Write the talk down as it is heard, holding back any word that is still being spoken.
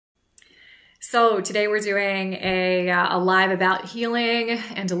So today we're doing a live about healing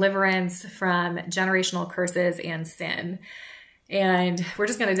and deliverance from generational curses and sin. And we're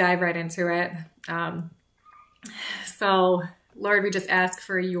just going to dive right into it. So Lord, we just ask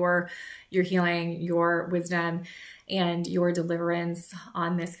for your healing, your wisdom, and your deliverance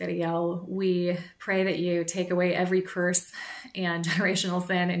on this video. We pray that you take away every curse and generational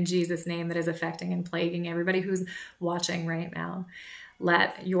sin in Jesus' name that is affecting and plaguing everybody who's watching right now.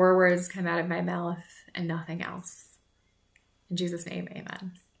 Let your words come out of my mouth and nothing else. In Jesus' name,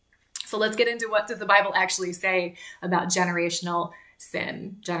 amen. So let's get into what does the Bible actually say about generational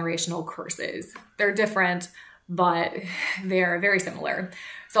sin, generational curses. They're different, but they're very similar.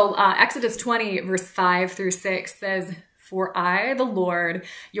 So Exodus 20, verse 5 through 6 says, "For I, the Lord,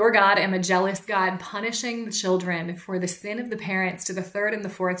 your God, am a jealous God, punishing the children for the sin of the parents to the third and the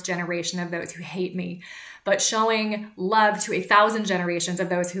fourth generation of those who hate me, but showing love to 1,000 generations of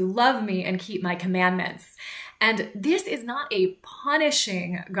those who love me and keep my commandments." And this is not a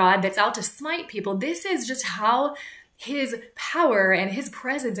punishing God that's out to smite people. This is just how his power and his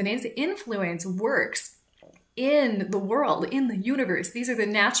presence and his influence works in the world, in the universe. These are the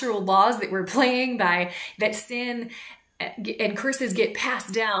natural laws that we're playing by, that sin and curses get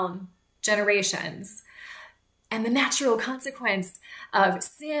passed down generations. And the natural consequence of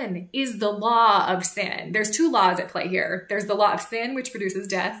sin is the law of sin. There's two laws at play here. There's the law of sin, which produces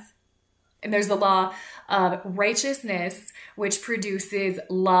death. And there's the law of righteousness, which produces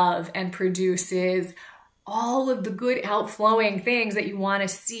love and produces all of the good outflowing things that you want to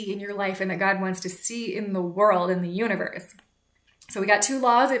see in your life and that God wants to see in the world, in the universe. So we got two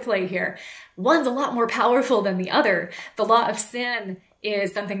laws at play here. One's a lot more powerful than the other. The law of sin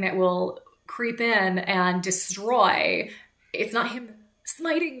is something that will creep in and destroy. It's not him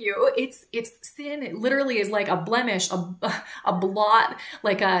smiting you. It's sin. It literally is like a blemish, a blot,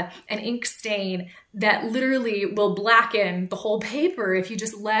 like an ink stain that literally will blacken the whole paper if you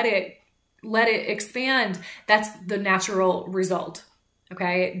just let it expand. That's the natural result.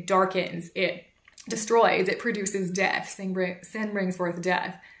 Okay, it darkens, it destroys, it produces death. Sin brings forth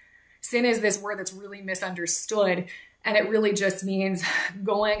death. Sin is this word that's really misunderstood, and it really just means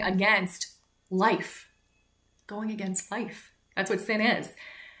going against life. Going against life. That's what sin is.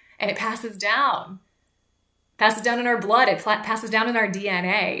 And it passes down in our blood. It passes down in our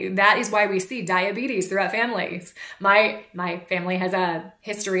DNA. That is why we see diabetes throughout families. My family has a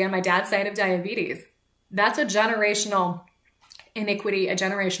history on my dad's side of diabetes. That's a generational iniquity, a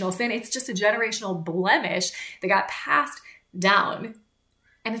generational sin. It's just a generational blemish that got passed down.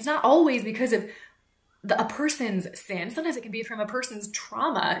 And it's not always because of a person's sin. Sometimes it can be from a person's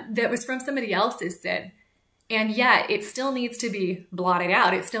trauma that was from somebody else's sin. And yet it still needs to be blotted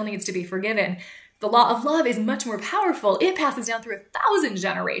out. It still needs to be forgiven. The law of love is much more powerful. It passes down through 1,000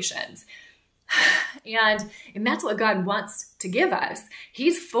 generations. And that's what God wants to give us.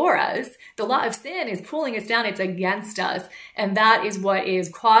 He's for us. The law of sin is pulling us down. It's against us. And that is what is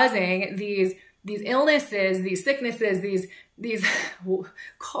causing these illnesses, these sicknesses, these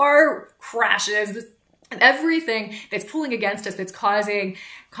car crashes, everything that's pulling against us, that's causing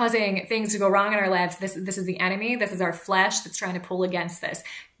things to go wrong in our lives. This is the enemy. This is our flesh that's trying to pull against this.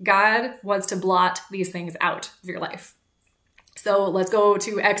 God wants to blot these things out of your life. So let's go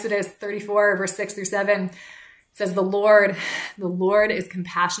to Exodus 34, verse 6 through 7. It says, the Lord is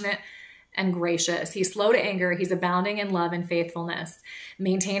compassionate and gracious. He's slow to anger. He's abounding in love and faithfulness,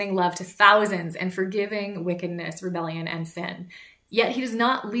 maintaining love to thousands and forgiving wickedness, rebellion, and sin. Yet he does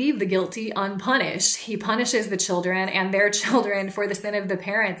not leave the guilty unpunished. He punishes the children and their children for the sin of the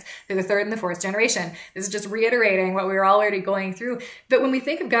parents through the third and the fourth generation. This is just reiterating what we were already going through. But when we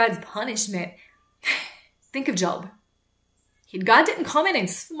think of God's punishment, think of Job. God didn't come in and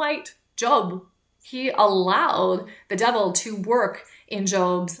smite Job. He allowed the devil to work in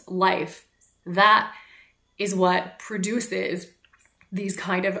Job's life. That is what produces these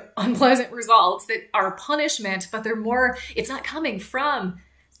kind of unpleasant results that are punishment, but it's not coming from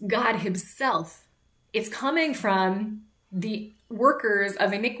God himself. It's coming from the workers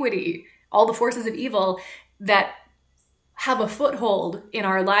of iniquity, all the forces of evil that have a foothold in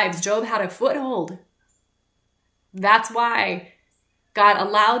our lives. Job had a foothold. That's why God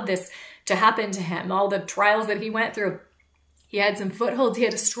allowed this to happen to him. All the trials that he went through, he had some footholds. He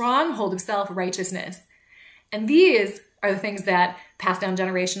had a stronghold of self-righteousness. And these are the things that pass down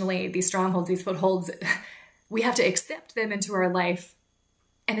generationally, these strongholds, these footholds. We have to accept them into our life.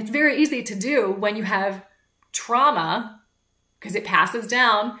 And it's very easy to do when you have trauma, because it passes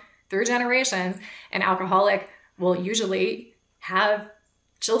down through generations. An alcoholic will usually have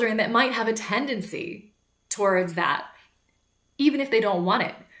children that might have a tendency towards that, even if they don't want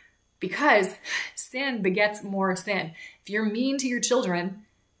it. because sin begets more sin. If you're mean to your children,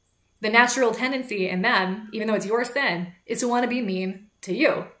 the natural tendency in them, even though it's your sin, is to want to be mean to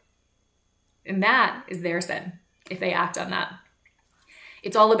you. And that is their sin if they act on that.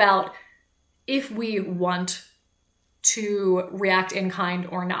 It's all about if we want to react in kind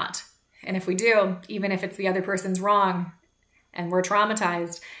or not. And if we do, even if it's the other person's wrong and we're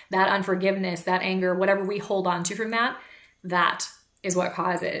traumatized, that unforgiveness, that anger, whatever we hold on to from that, that is what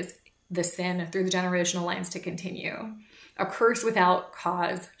causes the sin through the generational lines to continue. A curse without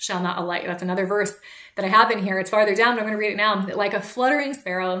cause shall not alight. That's another verse that I have in here. It's farther down, but I'm going to read it now. Like a fluttering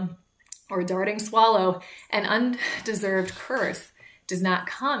sparrow or darting swallow, an undeserved curse does not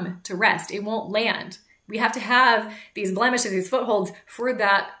come to rest. It won't land. We have to have these blemishes, these footholds for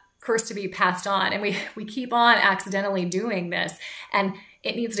that curse to be passed on. And we keep on accidentally doing this, and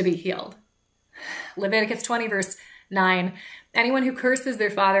it needs to be healed. Leviticus 20, verse 9, anyone who curses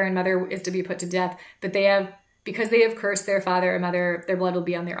their father and mother is to be put to death, but because they have cursed their father and mother, their blood will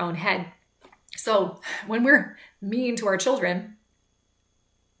be on their own head. So when we're mean to our children,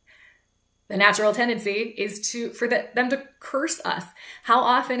 the natural tendency is for them to curse us. How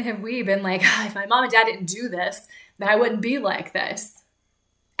often have we been like, if my mom and dad didn't do this, then I wouldn't be like this.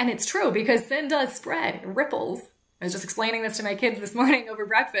 And it's true, because sin does spread. It ripples. I was just explaining this to my kids this morning over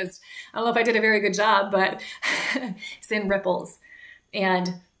breakfast. I don't know if I did a very good job, but sin ripples.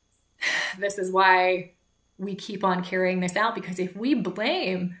 And this is why we keep on carrying this out, because if we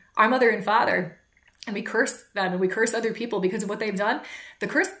blame our mother and father and we curse them and we curse other people because of what they've done, the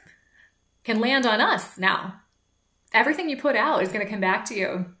curse can land on us now. Everything you put out is going to come back to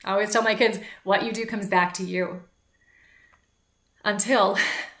you. I always tell my kids, what you do comes back to you until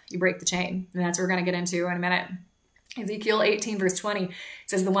you break the chain. And that's what we're going to get into in a minute. Ezekiel 18, verse 20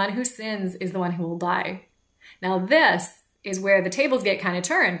 says, the one who sins is the one who will die. Now this is where the tables get kind of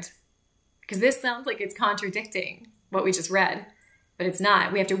turned, because this sounds like it's contradicting what we just read, but it's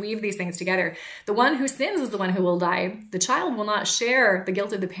not. We have to weave these things together. The one who sins is the one who will die. The child will not share the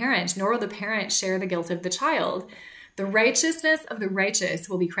guilt of the parent, nor will the parent share the guilt of the child. The righteousness of the righteous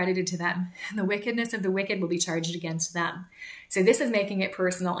will be credited to them, and the wickedness of the wicked will be charged against them. So this is making it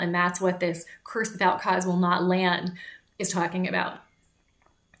personal, and that's what this curse without cause will not land is talking about.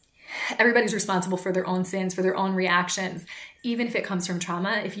 Everybody's responsible for their own sins, for their own reactions, even if it comes from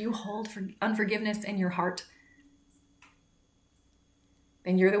trauma. If you hold unforgiveness in your heart,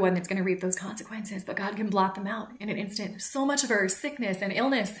 then you're the one that's going to reap those consequences, but God can blot them out in an instant. So much of our sickness and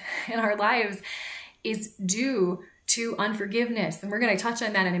illness in our lives is due to unforgiveness, and we're going to touch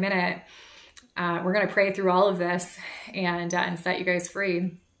on that in a minute. We're going to pray through all of this and set you guys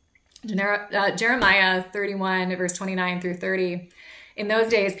free. Jeremiah 31, verse 29 through 30. In those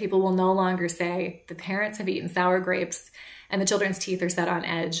days, people will no longer say, the parents have eaten sour grapes and the children's teeth are set on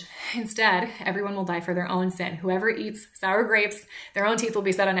edge. Instead, everyone will die for their own sin. Whoever eats sour grapes, their own teeth will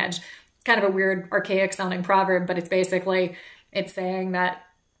be set on edge. Kind of a weird, archaic sounding proverb, but it's saying that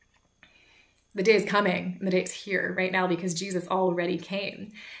the day is coming and the day is here right now because Jesus already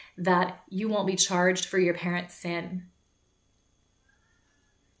came, that you won't be charged for your parents' sin.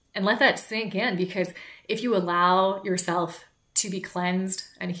 And let that sink in, because if you allow yourself to be cleansed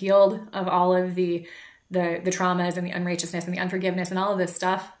and healed of all of the traumas and the unrighteousness and the unforgiveness and all of this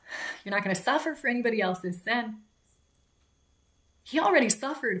stuff, you're not going to suffer for anybody else's sin. He already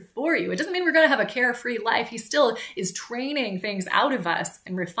suffered for you. It doesn't mean we're going to have a carefree life. He still is training things out of us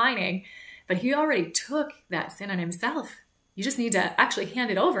and refining, but he already took that sin on himself. You just need to actually hand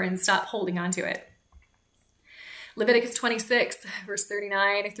it over and stop holding on to it. Leviticus 26, verse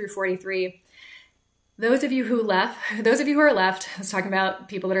 39 through 43. Those of you who are left, it's talking about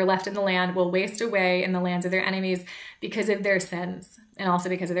people that are left in the land, will waste away in the lands of their enemies because of their sins, and also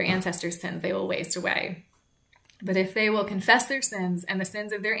because of their ancestors' sins, they will waste away. But if they will confess their sins and the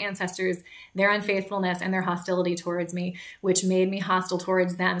sins of their ancestors, their unfaithfulness and their hostility towards me, which made me hostile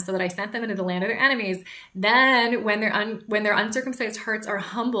towards them, so that I sent them into the land of their enemies, then when their uncircumcised hearts are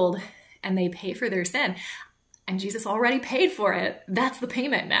humbled and they pay for their sin, and Jesus already paid for it, that's the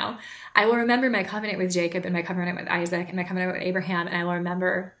payment now. I will remember my covenant with Jacob and my covenant with Isaac and my covenant with Abraham, and I will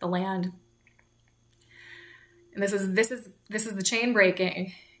remember the land. And this is the chain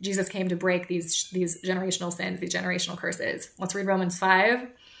breaking. Jesus came to break these generational sins, these generational curses. Let's read Romans 5,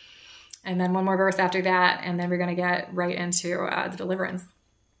 and then one more verse after that, and then we're going to get right into the deliverance.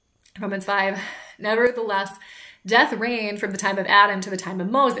 Romans 5, nevertheless, death reigned from the time of Adam to the time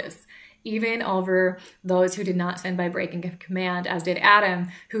of Moses, even over those who did not sin by breaking a command, as did Adam,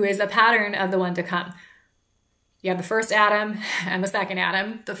 who is a pattern of the one to come. You have the first Adam and the second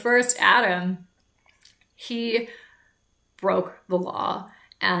Adam. The first Adam, he broke the law,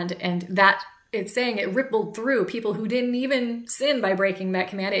 And that it's saying it rippled through people who didn't even sin by breaking that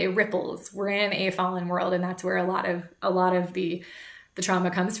command. It ripples. We're in a fallen world, and that's where a lot of the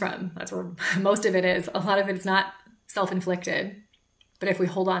trauma comes from. That's where most of it is. A lot of it is not self-inflicted, but if we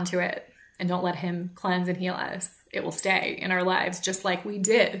hold on to it and don't let him cleanse and heal us, it will stay in our lives just like we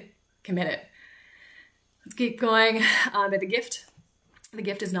did commit it. Let's keep going. But the gift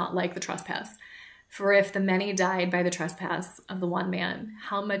is not like the trespass. For if the many died by the trespass of the one man,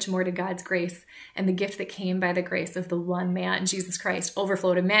 how much more did God's grace and the gift that came by the grace of the one man, Jesus Christ,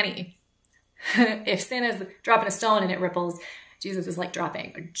 overflow to many? If sin is dropping a stone and it ripples, Jesus is like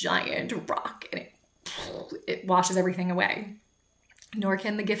dropping a giant rock and it washes everything away. Nor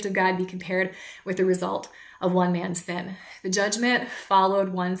can the gift of God be compared with the result of one man's sin. The judgment followed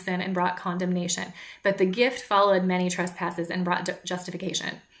one sin and brought condemnation, but the gift followed many trespasses and brought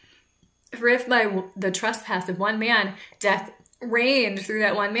justification. For if by the trespass of one man, death reigned through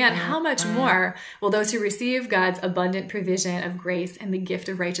that one man, how much more will those who receive God's abundant provision of grace and the gift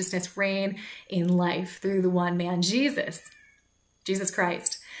of righteousness reign in life through the one man, Jesus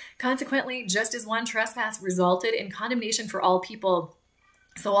Christ? Consequently, just as one trespass resulted in condemnation for all people,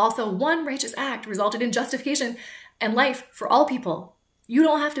 so also one righteous act resulted in justification and life for all people. You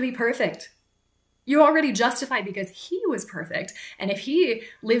don't have to be perfect. You're already justified because he was perfect. And if he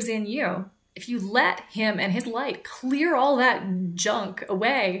lives in you, if you let him and his light clear all that junk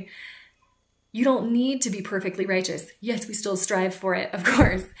away, you don't need to be perfectly righteous. Yes, we still strive for it, of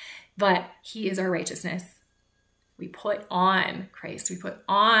course, but he is our righteousness. We put on Christ. We put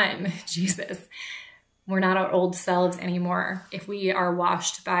on Jesus. We're not our old selves anymore if we are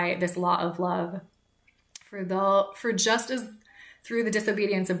washed by this law of love. For just as through the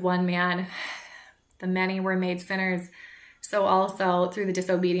disobedience of one man, the many were made sinners, so also through the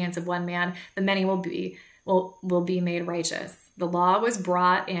disobedience of one man, the many will be made righteous. The law was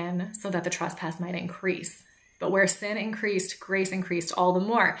brought in so that the trespass might increase. But where sin increased, grace increased all the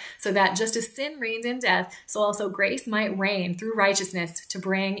more, so that just as sin reigned in death, so also grace might reign through righteousness to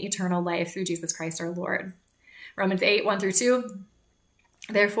bring eternal life through Jesus Christ our Lord. Romans 8, 1-2.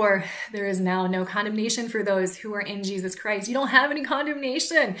 Therefore, there is now no condemnation for those who are in Jesus Christ. You don't have any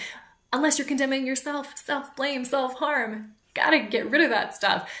condemnation unless you're condemning yourself, self-blame, self-harm. Gotta get rid of that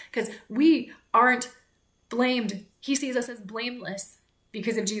stuff because we aren't blamed. He sees us as blameless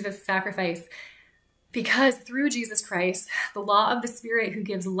because of Jesus' sacrifice. Because through Jesus Christ, the law of the Spirit who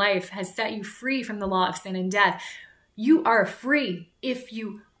gives life has set you free from the law of sin and death. You are free if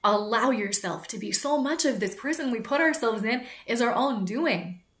you allow yourself to be. So much of this prison we put ourselves in is our own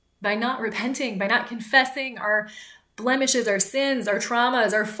doing. By not repenting, by not confessing our blemishes, our sins, our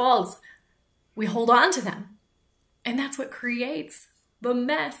traumas, our faults, we hold on to them. And that's what creates the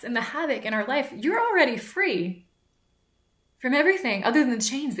mess and the havoc in our life. You're already free from everything other than the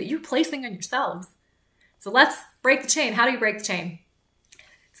chains that you're placing on yourselves. So let's break the chain. How do you break the chain?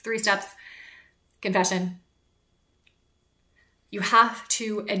 It's 3 steps. Confession. You have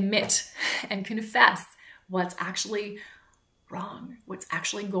to admit and confess what's actually wrong, what's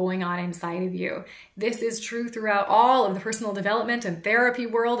actually going on inside of you. This is true throughout all of the personal development and therapy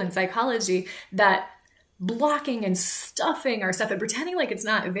world and psychology, that blocking and stuffing our stuff and pretending like it's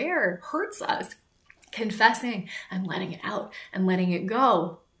not there hurts us. Confessing and letting it out and letting it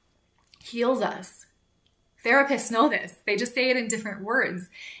go heals us. Therapists know this. They just say it in different words.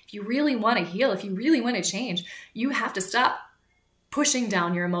 If you really want to heal, if you really want to change, you have to stop pushing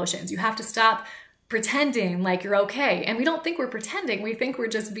down your emotions. You have to stop pretending like you're okay. And we don't think we're pretending. We think we're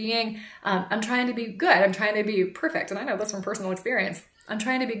just being, I'm trying to be good. I'm trying to be perfect. And I know this from personal experience. I'm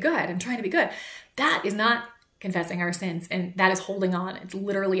trying to be good. I'm trying to be good. That is not confessing our sins. And that is holding on. It's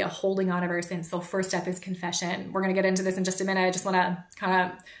literally a holding on of our sins. So first step is confession. We're going to get into this in just a minute. I just want to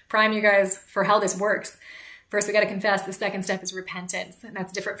kind of prime you guys for how this works. First, we got to confess. The second step is repentance. And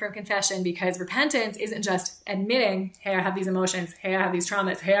that's different from confession because repentance isn't just admitting, hey, I have these emotions. Hey, I have these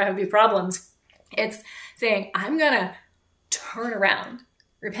traumas. Hey, I have these problems. It's saying, I'm going to turn around.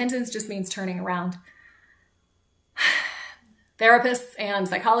 Repentance just means turning around. Therapists and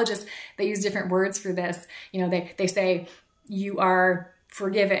psychologists, they use different words for this. You know, they say you are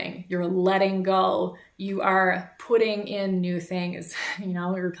forgiving, you're letting go, you are putting in new things, you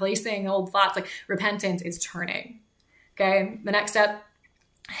know, replacing old thoughts. Like repentance is turning. Okay. The next step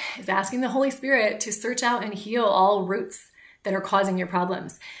is asking the Holy Spirit to search out and heal all roots that are causing your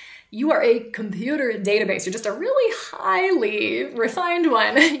problems. You are a computer database. You're just a really highly refined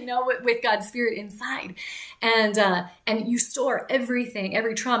one, you know, with God's Spirit inside. And you store everything,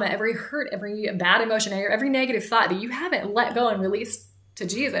 every trauma, every hurt, every bad emotion, every negative thought that you haven't let go and released to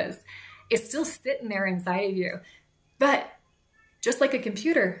Jesus is still sitting there inside of you. But just like a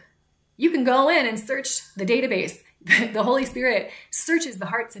computer, you can go in and search the database. The Holy Spirit searches the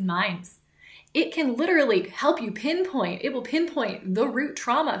hearts and minds. It can literally help you pinpoint. It will pinpoint the root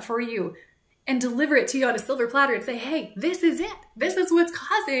trauma for you and deliver it to you on a silver platter and say, hey, this is it. This is what's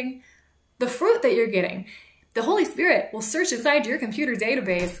causing the fruit that you're getting. The Holy Spirit will search inside your computer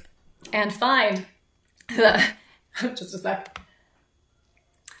database and find the, just a sec.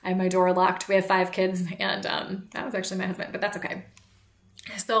 I have my door locked. We have 5 kids, and that was actually my husband, but that's okay.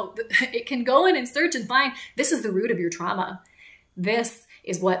 So it can go in and search and find, this is the root of your trauma. This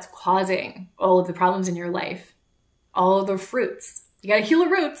is what's causing all of the problems in your life, all of the fruits. You got to heal the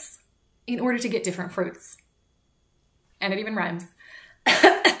roots in order to get different fruits. And it even rhymes.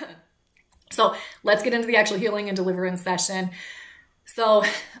 So let's get into the actual healing and deliverance session. So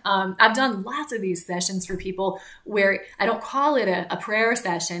I've done lots of these sessions for people where I don't call it a prayer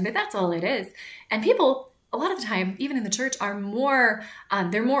session, but that's all it is. And people, a lot of the time, even in the church, are more,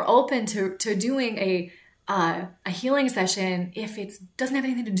 they're more open to doing a healing session if it doesn't have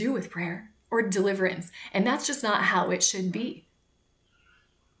anything to do with prayer or deliverance. And that's just not how it should be.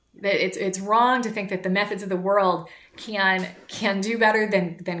 It's wrong to think that the methods of the world can do better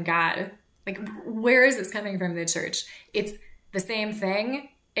than God. Like, where is this coming from, the church? It's the same thing,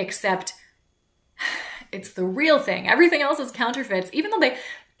 except it's the real thing. Everything else is counterfeits, even though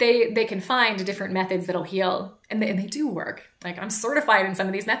they can find different methods that'll heal, and they do work. Like, I'm certified in some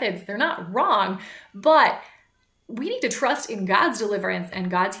of these methods. They're not wrong, but we need to trust in God's deliverance and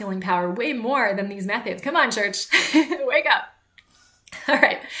God's healing power way more than these methods. Come on, church. Wake up. All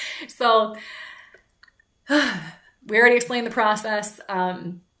right. So we already explained the process.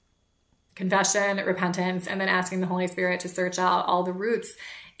 Confession, repentance, and then asking the Holy Spirit to search out all the roots.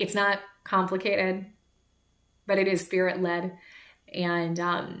 It's not complicated, but it is Spirit-led. And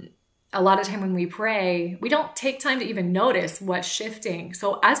a lot of time when we pray, we don't take time to even notice what's shifting.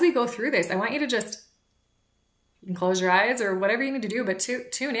 So as we go through this, I want you to just, you can close your eyes or whatever you need to do, but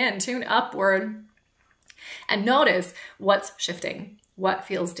tune in, tune upward, and notice what's shifting, what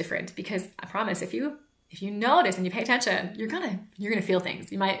feels different. Because I promise, if you notice and you pay attention, you're gonna feel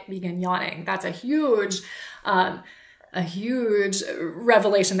things. You might begin yawning. That's a huge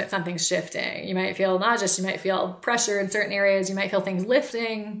revelation that something's shifting. You might feel nauseous. You might feel pressure in certain areas. You might feel things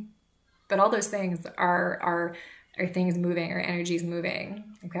lifting, but all those things are things moving, or energies moving.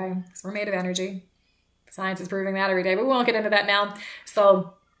 Okay, so we're made of energy. Science is proving that every day, but we won't get into that now.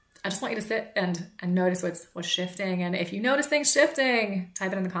 So I just want you to sit and notice what's shifting. And if you notice things shifting,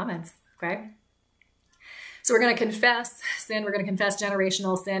 type it in the comments. Okay. So we're going to confess sin. We're going to confess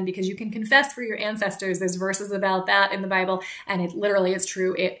generational sin, because you can confess for your ancestors. There's verses about that in the Bible, and it literally is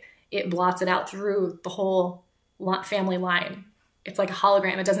true. It blots it out through the whole family line. It's like a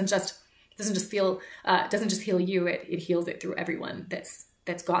hologram. It doesn't just heal you. It heals it through everyone that's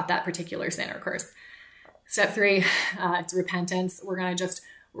got that particular sin or curse. Step 3, it's repentance. I'm going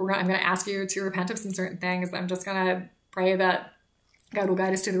to ask you to repent of some certain things. I'm just going to pray that God will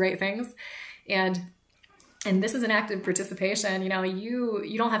guide us to the right things. And this is an active participation. You know,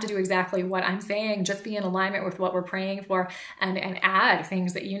 you don't have to do exactly what I'm saying. Just be in alignment with what we're praying for, and add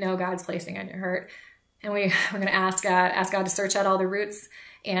things that you know God's placing on your heart. And we're going to ask God to search out all the roots,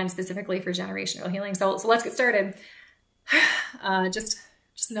 and specifically for generational healing. So let's get started. Just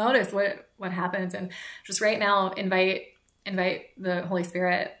notice what happens, and just right now invite the Holy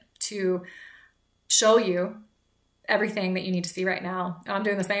Spirit to show you everything that you need to see right now. I'm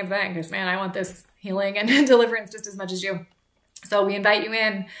doing the same thing, because, man, I want this healing and deliverance just as much as you. So we invite you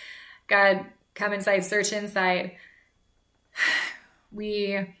in. God, come inside, search inside.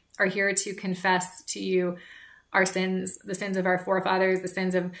 We are here to confess to you our sins, the sins of our forefathers, the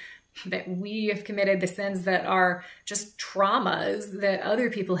sins that we have committed, the sins that are just traumas that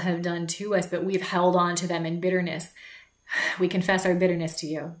other people have done to us, but we've held on to them in bitterness. We confess our bitterness to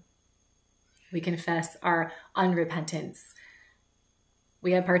you. We confess our unrepentance.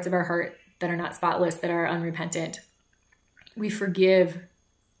 We have parts of our heart that are not spotless, that are unrepentant. We forgive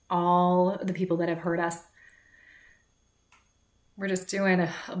all the people that have hurt us. We're just doing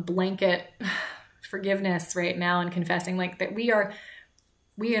a blanket forgiveness right now, and confessing like that we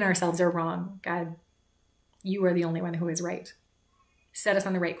in ourselves are wrong. God, you are the only one who is right. Set us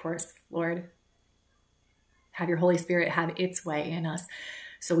on the right course, Lord. Have your Holy Spirit have its way in us,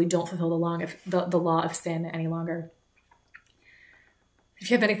 so we don't fulfill the law of sin any longer. If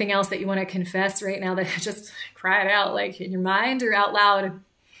you have anything else that you want to confess right now, that just cry it out, like in your mind or out loud.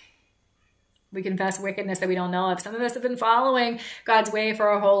 We confess wickedness that we don't know of. Some of us have been following God's way for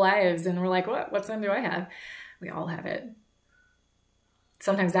our whole lives, and we're like, what sin do I have? We all have it.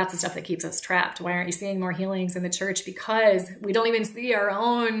 sometimes that's the stuff that keeps us trapped. Why aren't you seeing more healings in the church? Because we don't even see our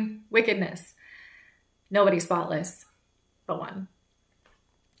own wickedness. Nobody's spotless but one.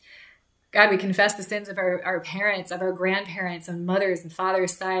 God, we confess the sins of our parents, of our grandparents and mothers and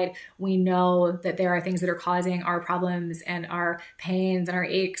fathers' side. We know that there are things that are causing our problems and our pains and our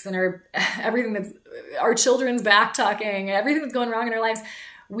aches and everything that's our children's back talking, everything that's going wrong in our lives.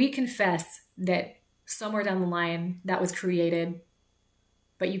 We confess that somewhere down the line that was created,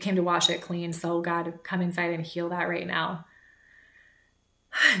 but you came to wash it clean. So God, come inside and heal that right now.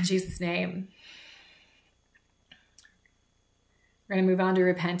 In Jesus' name. We're going to move on to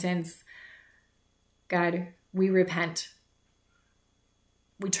repentance. God, we repent.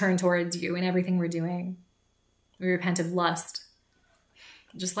 We turn towards you in everything we're doing. We repent of lust.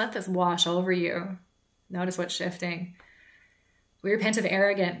 Just let this wash over you. Notice what's shifting. We repent of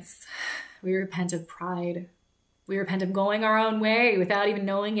arrogance. We repent of pride. We repent of going our own way without even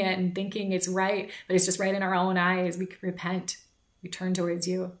knowing it and thinking it's right, but it's just right in our own eyes. We repent. We turn towards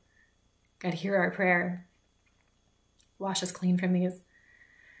you. God, hear our prayer. Wash us clean from these.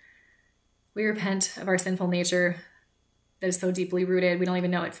 We repent of our sinful nature that is so deeply rooted. We don't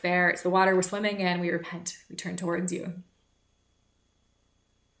even know it's there. It's the water we're swimming in. We repent. We turn towards you.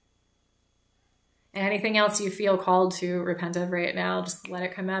 And anything else you feel called to repent of right now, just let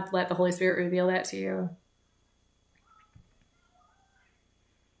it come up. Let the Holy Spirit reveal that to you.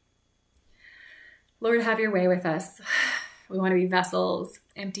 Lord, have your way with us. We want to be vessels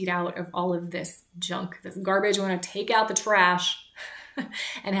emptied out of all of this junk, this garbage. We want to take out the trash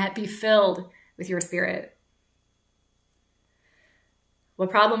and be filled with your Spirit. What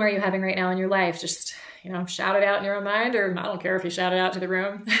problem are you having right now in your life? Just, shout it out in your own mind, or I don't care if you shout it out to the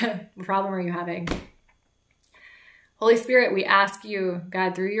room. What problem are you having? Holy Spirit, we ask you,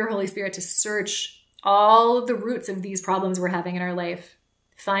 God, through your Holy Spirit, to search all of the roots of these problems we're having in our life.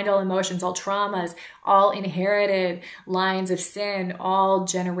 Find all emotions, all traumas, all inherited lines of sin, all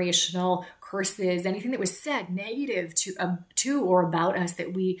generational curses, anything that was said negative to or about us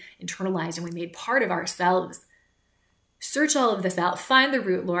that we internalized and we made part of ourselves. Search all of this out. Find the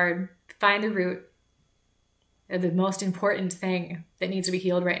root, Lord. Find the root of the most important thing that needs to be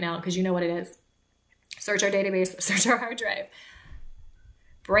healed right now, because you know what it is. Search our database, search our hard drive.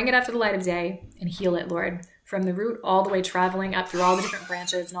 Bring it up to the light of day and heal it, Lord. From the root all the way traveling up through all the different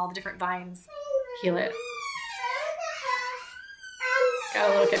branches and all the different vines. Heal it. Got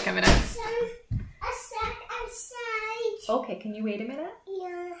a little kid coming in. Okay, can you wait a minute?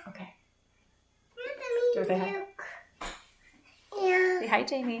 Yeah. Okay. Do you want to say hi? Yeah. Say hi,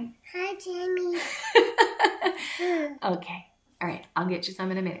 Jamie. Hi, Jamie. Okay. All right. I'll get you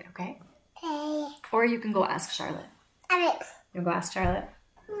some in a minute, okay? Okay. Or you can go ask Charlotte. All right. You want to go ask Charlotte?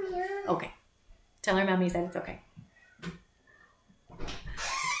 Yeah. Okay. Tell her Mommy said it's okay.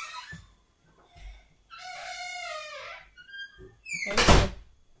 There we go.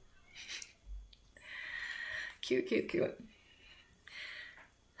 Cute, cute, cute.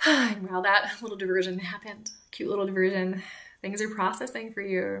 Well, that little diversion happened. Cute little diversion. Things are processing for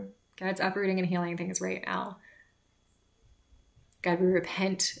you. God's uprooting and healing things right now. God, we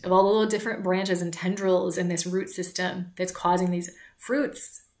repent of all the little different branches and tendrils in this root system that's causing these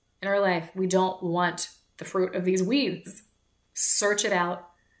fruits in our life. We don't want the fruit of these weeds. Search it out.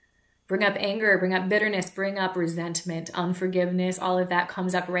 Bring up anger, bring up bitterness, bring up resentment, unforgiveness. All of that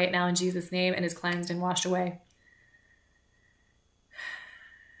comes up right now in Jesus' name and is cleansed and washed away.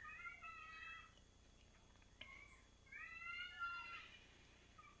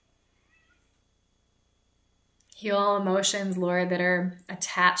 Heal all emotions, Lord, that are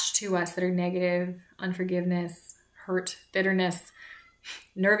attached to us, that are negative, unforgiveness, hurt, bitterness,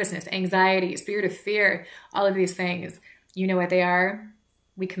 nervousness, anxiety, spirit of fear, all of these things. You know what they are.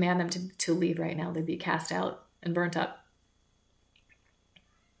 We command them to leave right now. They'd be cast out and burnt up.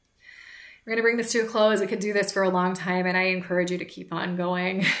 We're going to bring this to a close. We could do this for a long time, and I encourage you to keep on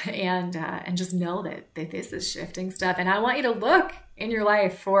going and just know that this is shifting stuff. And I want you to look in your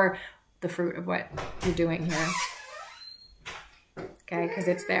life for the fruit of what you're doing here. Okay, because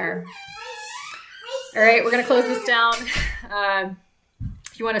it's there. All right, we're going to close this down.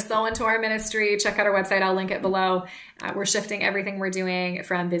 If you want to sow into our ministry, check out our website. I'll link it below. We're shifting everything we're doing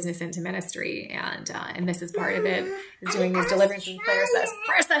from business into ministry, and this is part of it, is doing these deliverance and prayer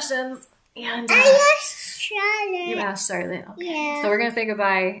sessions. And I asked Charlotte. You asked Charlotte. Okay. Yeah. So we're going to say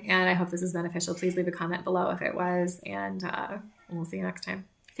goodbye, and I hope this is beneficial. Please leave a comment below if it was, and we'll see you next time.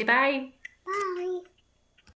 Say bye. Bye.